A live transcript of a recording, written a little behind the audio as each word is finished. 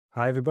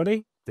Hi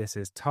everybody, this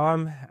is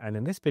Tom, and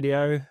in this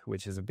video,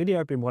 which is a video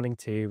I've been wanting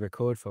to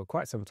record for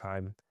quite some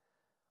time,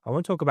 I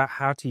want to talk about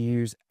how to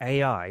use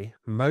AI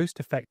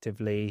most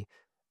effectively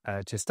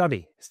to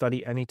study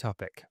any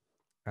topic.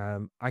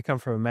 I come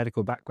from a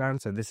medical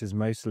background, so this is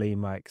mostly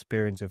my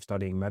experience of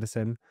studying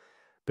medicine,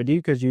 but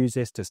you could use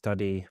this to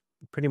study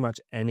pretty much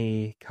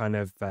any kind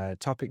of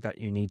topic that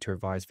you need to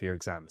revise for your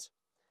exams.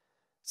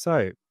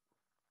 So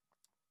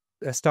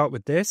let's start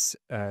with this.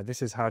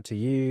 This is how to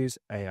use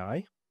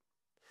AI.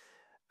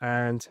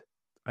 And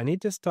I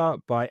need to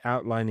start by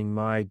outlining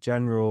my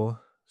general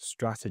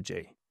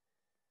strategy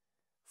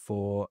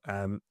for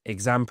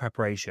exam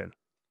preparation,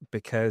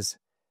 because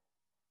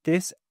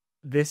this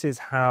is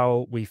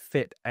how we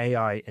fit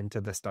AI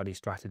into the study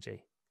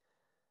strategy.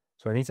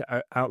 So I need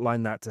to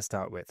outline that to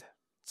start with.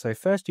 So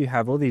first you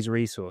have all these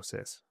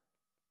resources.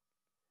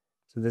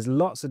 So there's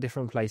lots of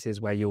different places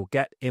where you'll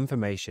get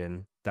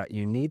information that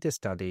you need to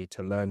study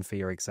to learn for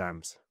your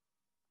exams.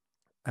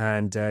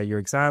 And your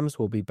exams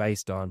will be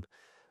based on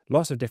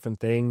lots of different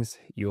things,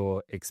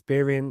 your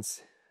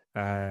experience,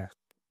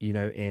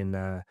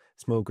 in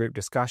small group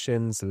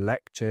discussions,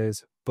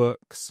 lectures,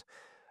 books,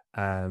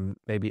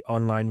 maybe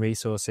online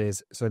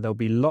resources. So there'll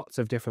be lots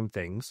of different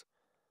things.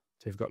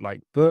 So you've got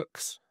like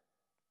books,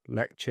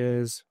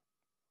 lectures.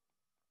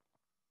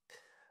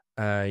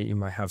 You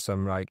might have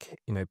some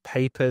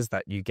papers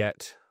that you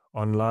get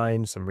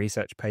online, some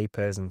research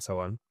papers and so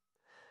on.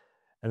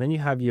 And then you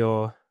have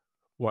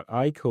what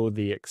I call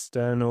the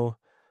external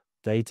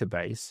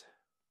database.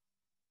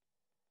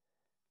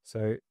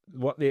 So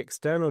what the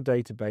external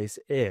database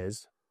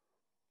is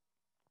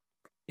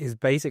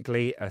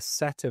basically a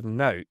set of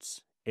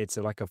notes. It's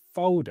like a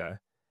folder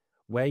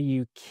where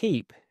you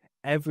keep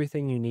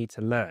everything you need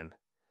to learn.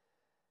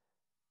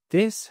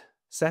 This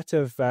set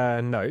of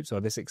notes,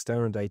 or this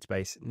external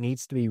database,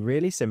 needs to be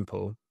really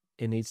simple.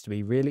 It needs to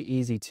be really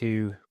easy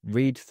to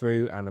read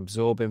through and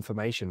absorb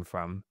information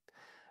from.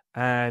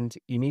 And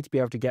you need to be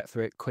able to get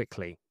through it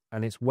quickly.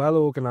 And it's well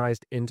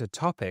organized into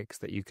topics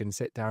that you can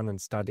sit down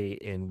and study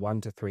in 1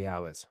 to 3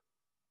 hours.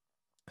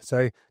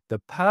 So the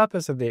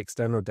purpose of the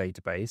external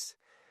database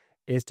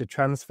is to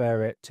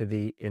transfer it to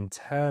the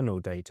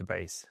internal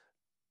database.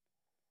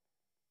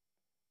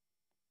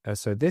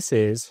 So this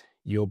is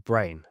your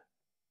brain.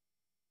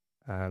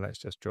 Let's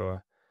just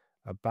draw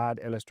a bad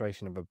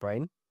illustration of a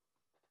brain.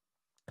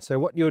 So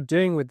what you're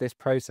doing with this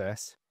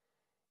process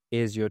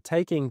is you're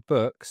taking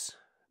books,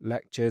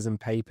 lectures and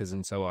papers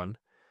and so on,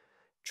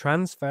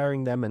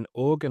 transferring them and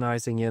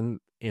organizing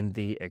in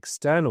the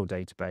external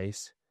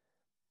database,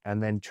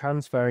 and then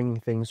transferring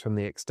things from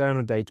the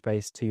external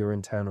database to your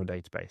internal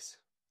database.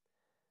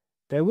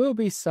 There will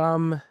be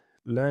some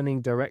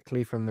learning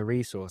directly from the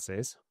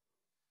resources.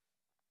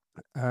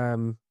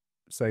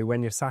 So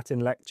when you're sat in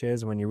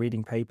lectures, when you're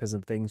reading papers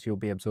and things, you'll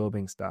be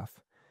absorbing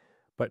stuff.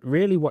 But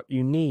really what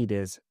you need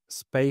is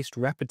spaced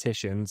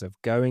repetitions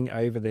of going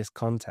over this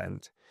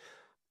content,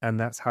 and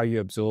that's how you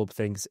absorb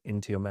things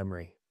into your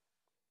memory.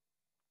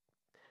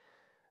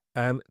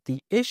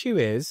 The issue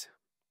is,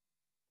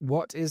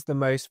 what is the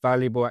most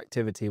valuable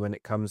activity when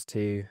it comes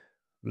to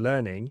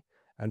learning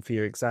and for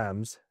your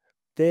exams?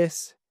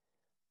 This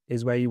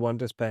is where you want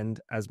to spend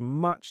as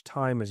much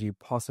time as you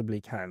possibly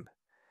can.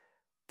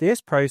 This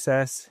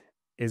process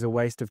is a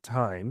waste of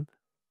time,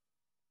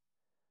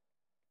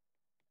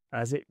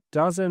 as it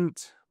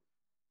doesn't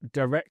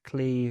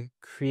directly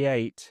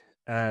create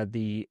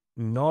the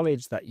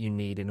knowledge that you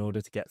need in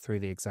order to get through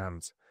the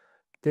exams.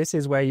 This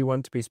is where you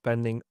want to be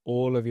spending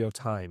all of your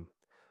time.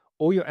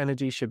 All your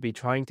energy should be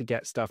trying to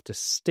get stuff to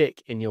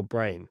stick in your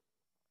brain.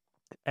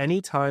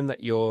 Any time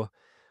that you're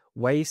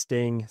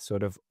wasting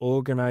sort of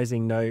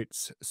organizing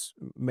notes,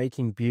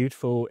 making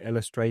beautiful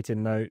illustrated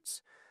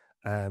notes,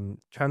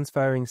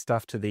 transferring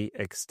stuff to the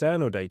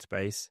external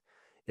database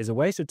is a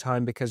waste of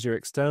time, because your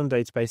external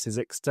database is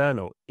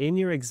external. In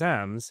your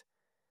exams,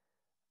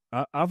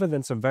 other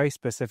than some very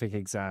specific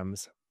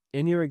exams,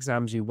 in your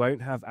exams you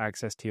won't have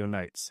access to your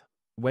notes.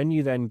 When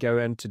you then go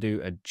in to do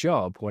a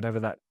job, whatever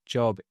that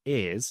job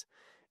is,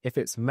 if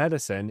it's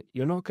medicine,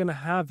 you're not going to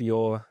have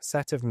your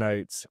set of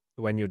notes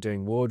when you're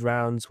doing ward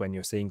rounds, when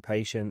you're seeing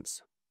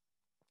patients.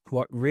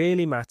 What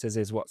really matters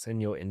is what's in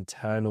your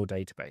internal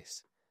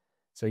database.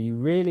 So you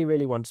really,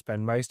 really want to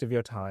spend most of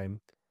your time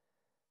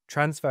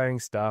transferring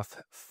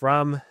stuff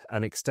from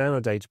an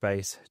external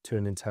database to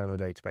an internal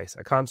database.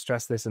 I can't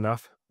stress this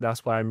enough.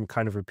 That's why I'm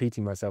kind of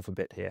repeating myself a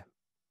bit here.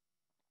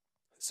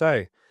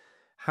 So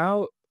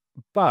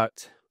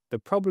but the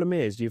problem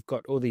is, you've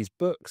got all these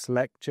books,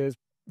 lectures,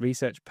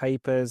 research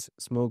papers,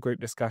 small group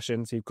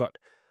discussions. You've got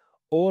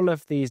all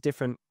of these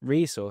different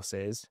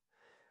resources,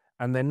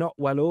 and they're not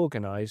well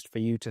organized for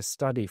you to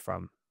study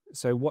from.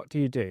 So what do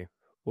you do?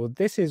 Well,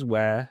 this is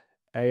where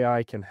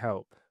AI can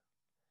help.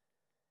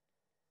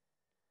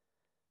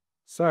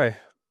 So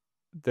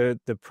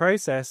the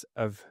process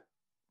of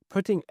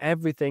putting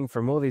everything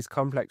from all these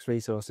complex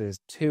resources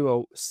to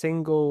a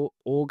single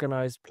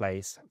organized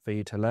place for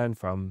you to learn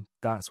from,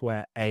 that's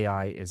where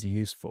AI is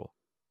useful.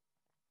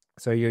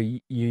 So you're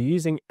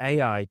using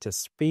AI to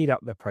speed up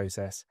the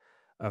process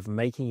of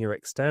making your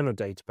external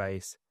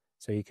database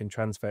so you can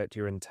transfer it to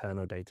your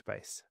internal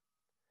database.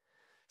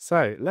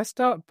 So let's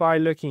start by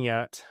looking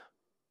at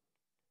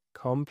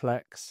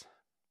complex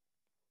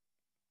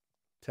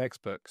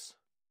textbooks.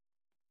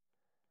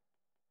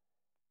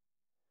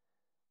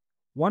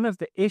 One of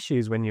the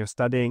issues when you're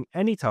studying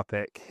any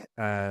topic,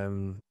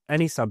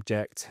 any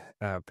subject,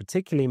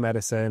 particularly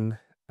medicine,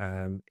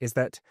 is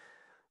that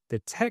the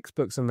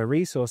textbooks and the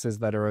resources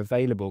that are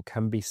available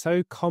can be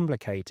so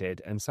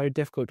complicated and so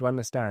difficult to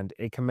understand,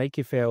 it can make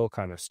you feel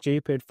kind of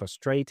stupid,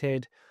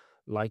 frustrated,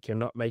 like you're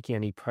not making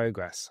any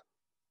progress.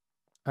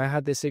 I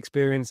had this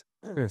experience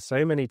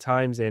so many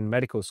times in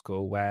medical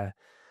school where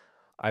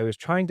I was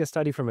trying to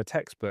study from a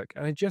textbook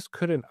and I just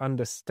couldn't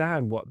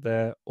understand what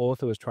the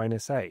author was trying to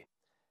say.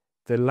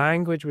 The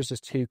language was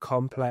just too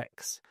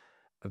complex.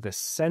 The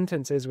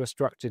sentences were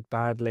structured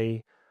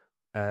badly.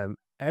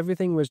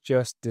 Everything was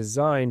just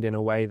designed in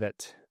a way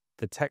that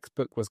the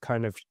textbook was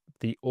kind of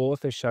the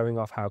author showing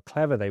off how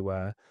clever they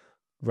were,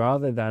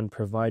 rather than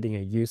providing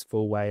a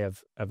useful way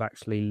of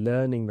actually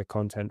learning the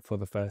content for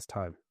the first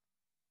time.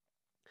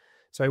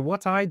 So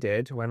what I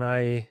did when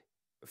I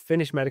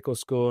finished medical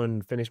school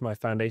and finished my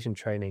foundation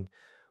training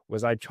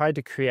was I tried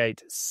to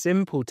create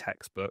simple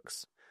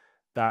textbooks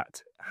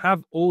that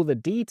have all the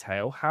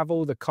detail, have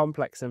all the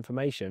complex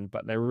information,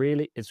 but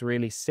it's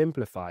really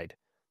simplified.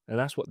 And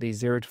that's what these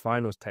 0 to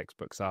finals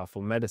textbooks are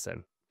for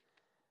medicine.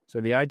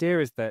 So the idea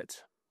is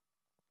that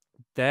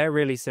they're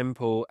really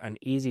simple and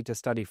easy to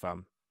study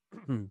from.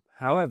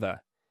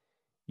 However,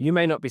 you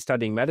may not be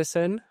studying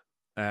medicine.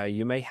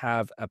 You may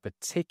have a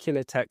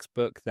particular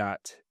textbook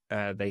that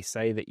they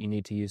say that you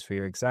need to use for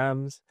your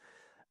exams.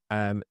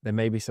 There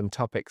may be some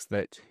topics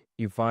that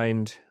you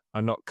find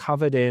are not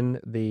covered in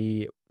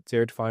the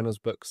 0 to finals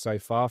books so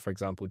far, for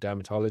example,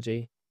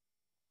 dermatology.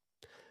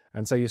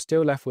 And so you're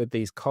still left with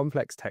these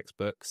complex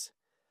textbooks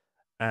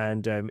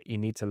and you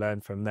need to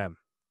learn from them.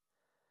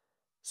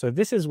 So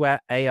this is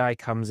where AI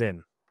comes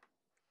in.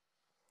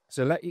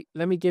 So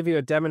let me give you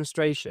a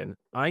demonstration.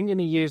 I'm going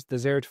to use the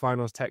 0 to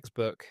finals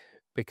textbook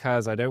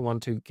because I don't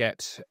want to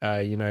get,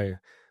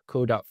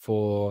 called up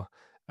for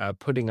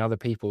putting other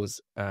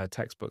people's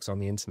textbooks on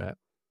the internet.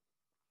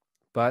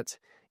 But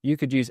you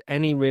could use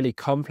any really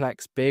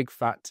complex, big,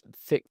 fat,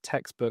 thick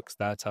textbooks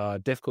that are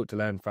difficult to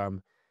learn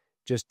from.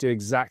 Just do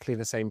exactly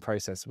the same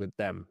process with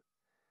them.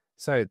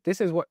 So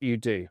this is what you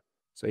do.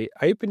 So you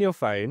open your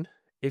phone.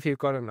 If you've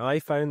got an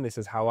iPhone, this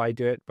is how I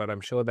do it, but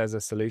I'm sure there's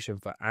a solution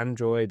for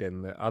Android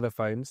and the other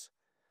phones,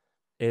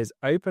 is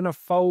open a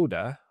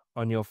folder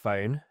on your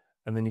phone,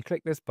 and then you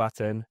click this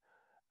button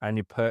and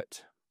you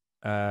put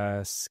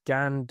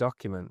scan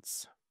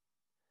documents.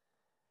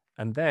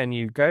 And then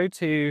you go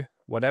to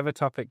whatever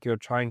topic you're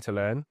trying to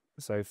learn.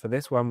 So for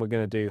this one, we're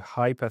going to do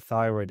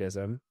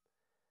hyperthyroidism.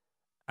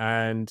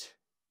 And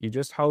you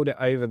just hold it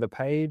over the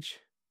page.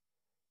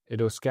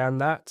 It'll scan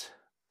that.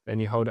 Then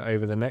you hold it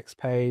over the next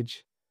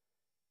page.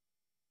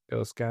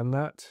 It'll scan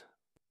that.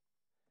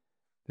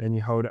 Then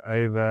you hold it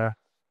over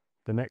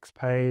the next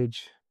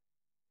page.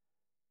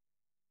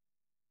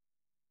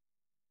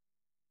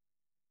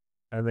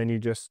 And then you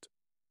just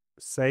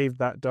save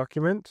that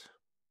document.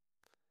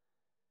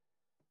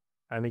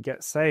 And it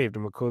gets saved.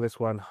 And we'll call this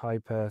one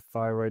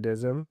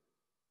hyperthyroidism.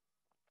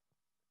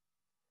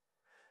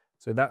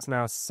 So that's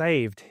now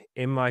saved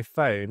in my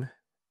phone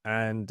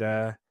and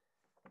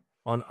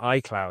on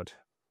iCloud.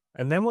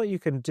 And then what you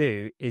can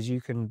do is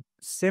you can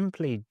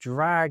simply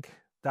drag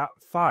that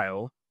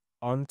file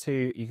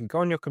onto, you can go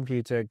on your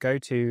computer,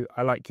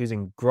 I like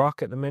using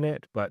Grok at the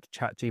minute, but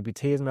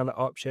ChatGPT is another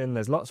option.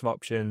 There's lots of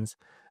options,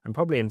 and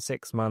probably in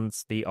 6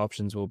 months, the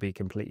options will be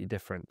completely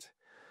different.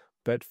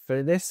 But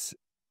for this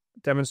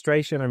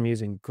demonstration, I'm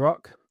using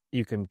Grok.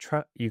 You can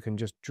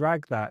just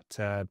drag that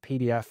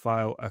PDF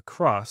file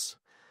across,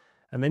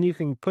 and then you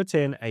can put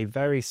in a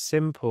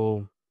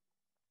simple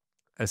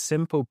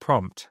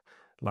prompt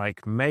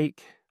like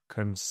make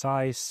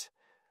concise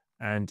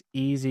and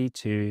easy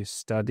to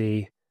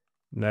study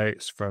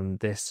notes from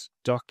this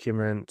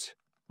document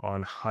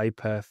on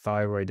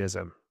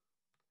hyperthyroidism.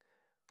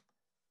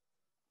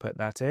 Put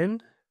that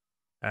in,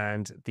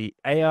 and the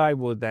AI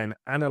will then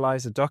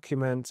analyze the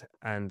document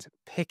and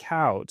pick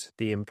out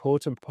the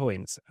important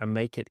points and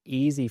make it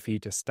easy for you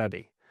to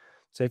study.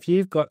 So if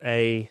you've got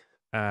a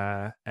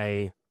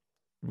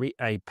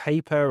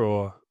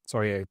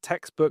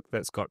textbook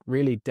that's got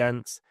really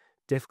dense,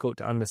 difficult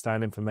to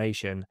understand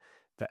information,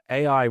 the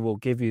AI will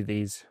give you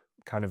these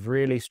kind of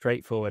really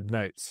straightforward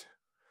notes.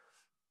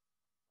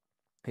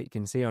 You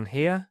can see on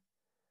here.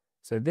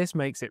 So this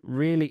makes it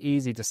really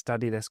easy to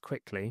study this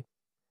quickly.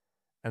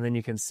 And then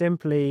you can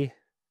simply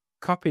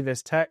copy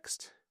this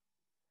text.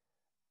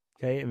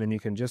 Okay, and then you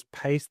can just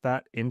paste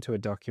that into a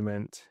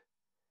document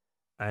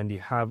and you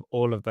have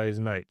all of those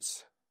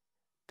notes.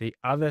 The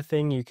other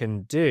thing you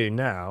can do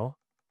now,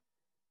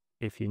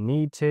 if you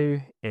need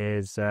to,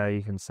 is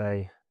you can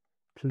say,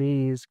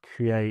 please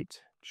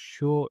create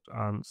short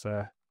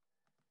answer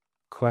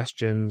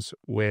questions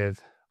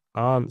with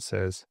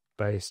answers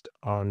based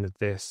on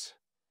this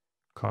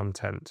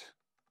content.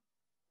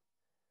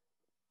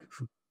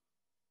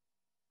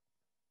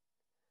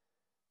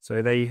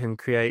 So there you can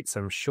create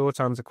some short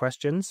answer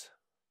questions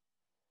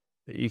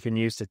that you can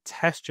use to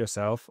test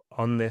yourself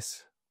on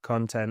this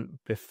content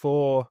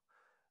before.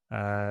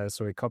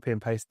 Copy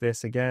and paste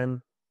this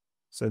again.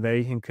 So there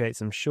you can create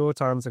some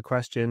short answer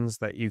questions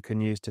that you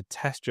can use to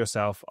test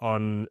yourself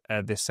on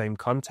this same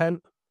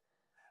content.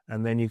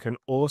 And then you can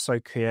also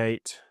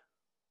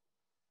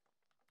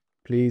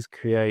please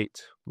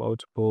create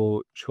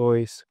multiple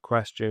choice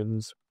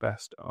questions,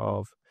 best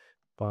of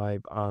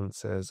 5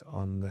 answers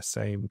on the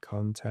same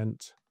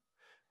content.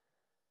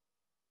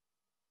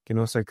 You can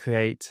also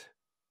create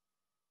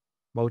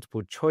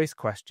multiple choice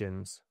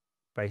questions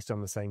based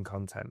on the same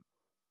content.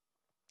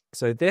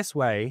 So this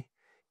way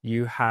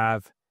you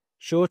have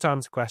short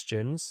answer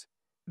questions,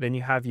 then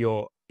you have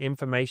your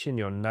information,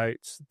 your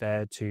notes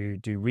there to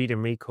do read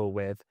and recall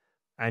with,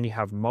 and you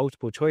have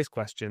multiple choice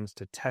questions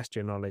to test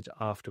your knowledge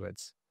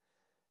afterwards.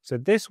 So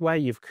this way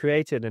you've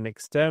created an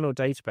external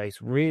database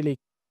really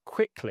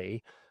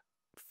quickly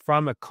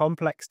from a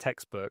complex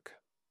textbook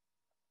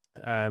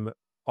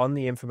on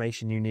the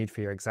information you need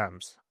for your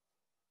exams.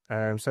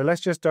 So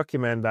let's just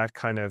document that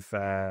kind of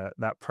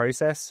that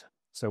process.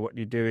 So what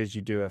you do is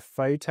you do a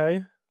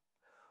photo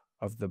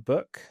of the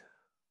book.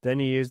 Then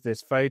you use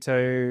this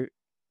photo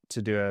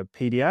to do a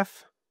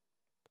PDF.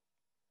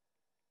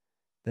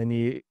 Then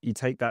you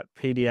take that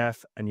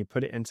PDF and you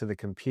put it into the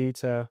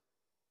computer,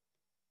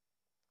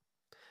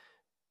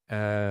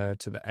 to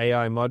the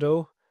AI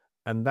model,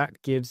 and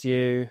that gives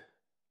you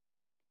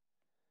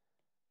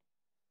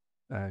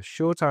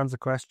short answer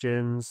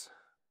questions,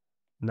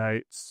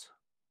 notes,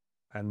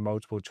 and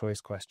multiple choice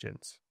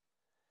questions.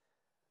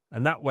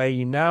 And that way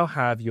you now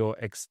have your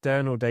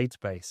external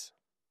database.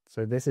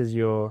 So this is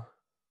your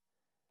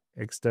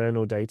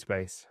external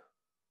database,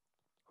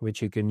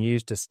 which you can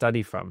use to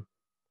study from.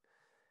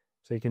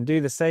 So you can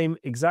do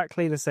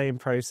exactly the same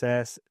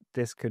process.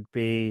 This could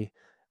be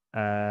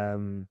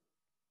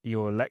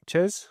your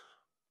lecture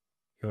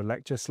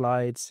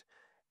slides.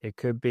 It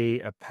could be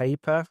a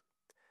paper.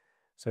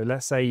 So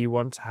let's say you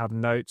want to have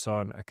notes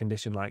on a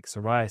condition like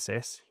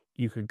psoriasis.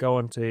 You could go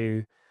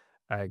onto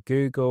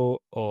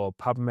Google or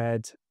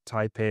PubMed,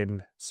 type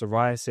in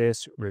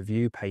psoriasis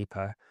review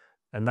paper,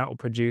 and that will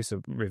produce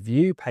a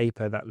review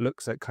paper that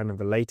looks at kind of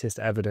the latest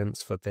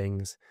evidence for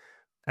things.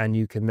 And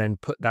you can then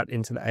put that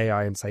into the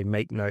AI and say,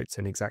 make notes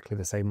in exactly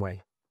the same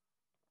way.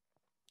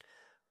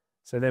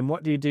 So then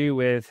what do you do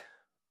with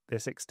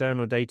this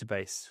external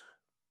database?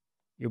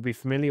 You'll be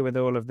familiar with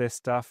all of this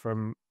stuff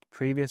from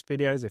previous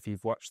videos if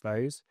you've watched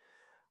those.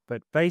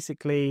 But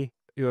basically,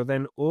 you're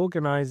then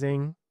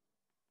organizing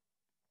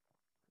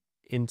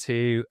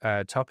into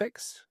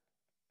topics.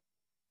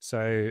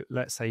 So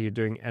let's say you're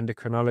doing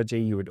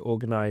endocrinology, you would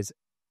organize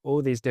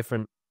all these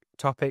different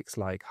topics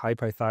like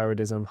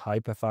hypothyroidism,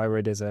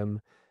 hyperthyroidism,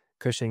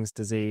 Cushing's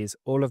disease.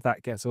 All of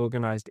that gets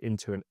organized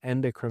into an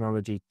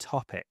endocrinology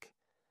topic.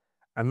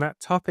 And that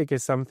topic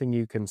is something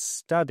you can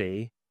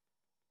study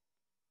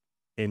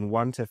in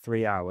 1 to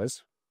 3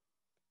 hours.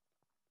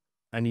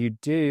 And you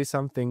do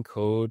something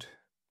called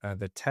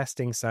the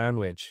testing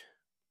sandwich.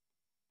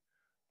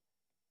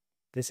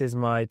 This is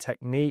my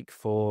technique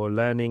for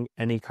learning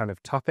any kind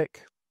of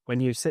topic. When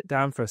you sit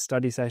down for a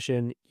study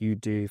session, you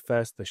do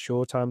first the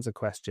short answer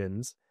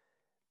questions,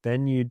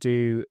 then you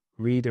do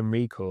read and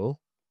recall,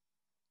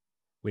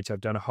 which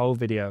I've done a whole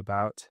video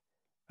about,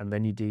 and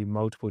then you do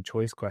multiple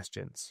choice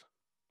questions.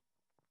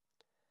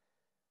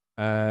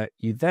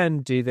 You then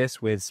do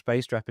this with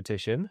spaced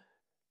repetition,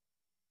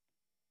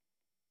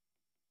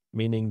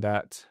 meaning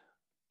that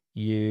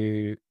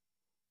you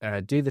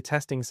do the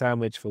testing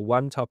sandwich for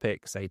one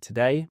topic, say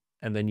today,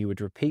 and then you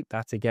would repeat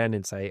that again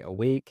in, say, a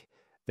week.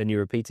 Then you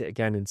repeat it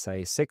again in,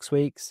 say, 6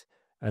 weeks,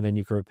 and then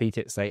you can repeat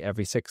it, say,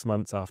 every 6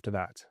 months after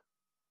that.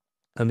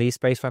 And these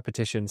spaced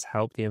repetitions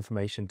help the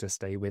information to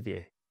stay with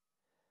you.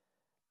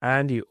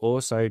 And you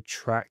also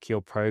track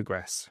your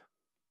progress.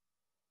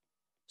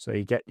 So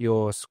you get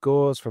your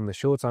scores from the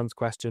short answer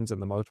questions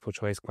and the multiple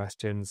choice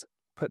questions,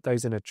 put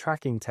those in a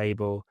tracking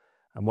table,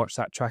 and watch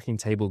that tracking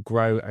table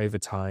grow over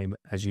time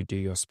as you do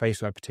your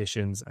spaced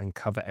repetitions and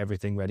cover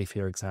everything ready for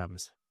your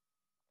exams.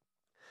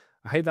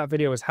 I hope that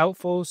video was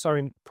helpful.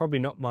 Sorry, probably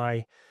not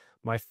my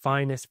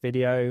finest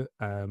video.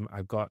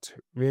 I've got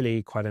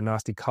really quite a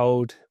nasty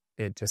cold.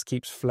 It just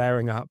keeps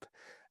flaring up,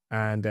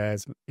 and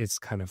it's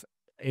kind of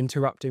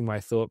interrupting my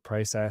thought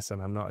process, and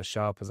I'm not as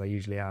sharp as I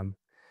usually am.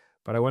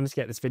 But I wanted to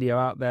get this video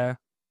out there.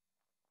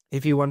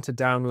 If you want to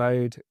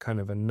download kind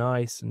of a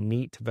nice,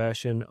 neat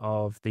version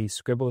of these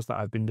scribbles that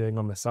I've been doing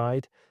on the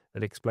side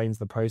that explains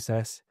the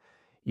process,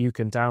 you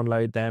can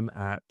download them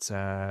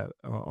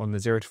on the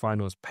Zero to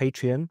Finals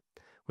Patreon,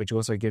 which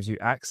also gives you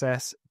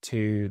access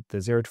to the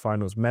Zero to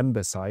Finals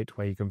member site,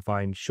 where you can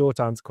find short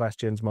answer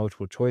questions,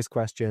 multiple choice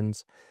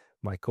questions,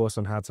 my course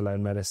on how to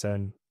learn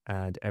medicine,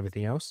 and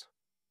everything else.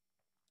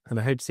 And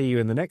I hope to see you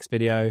in the next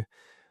video,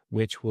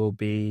 which will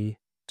be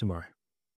tomorrow.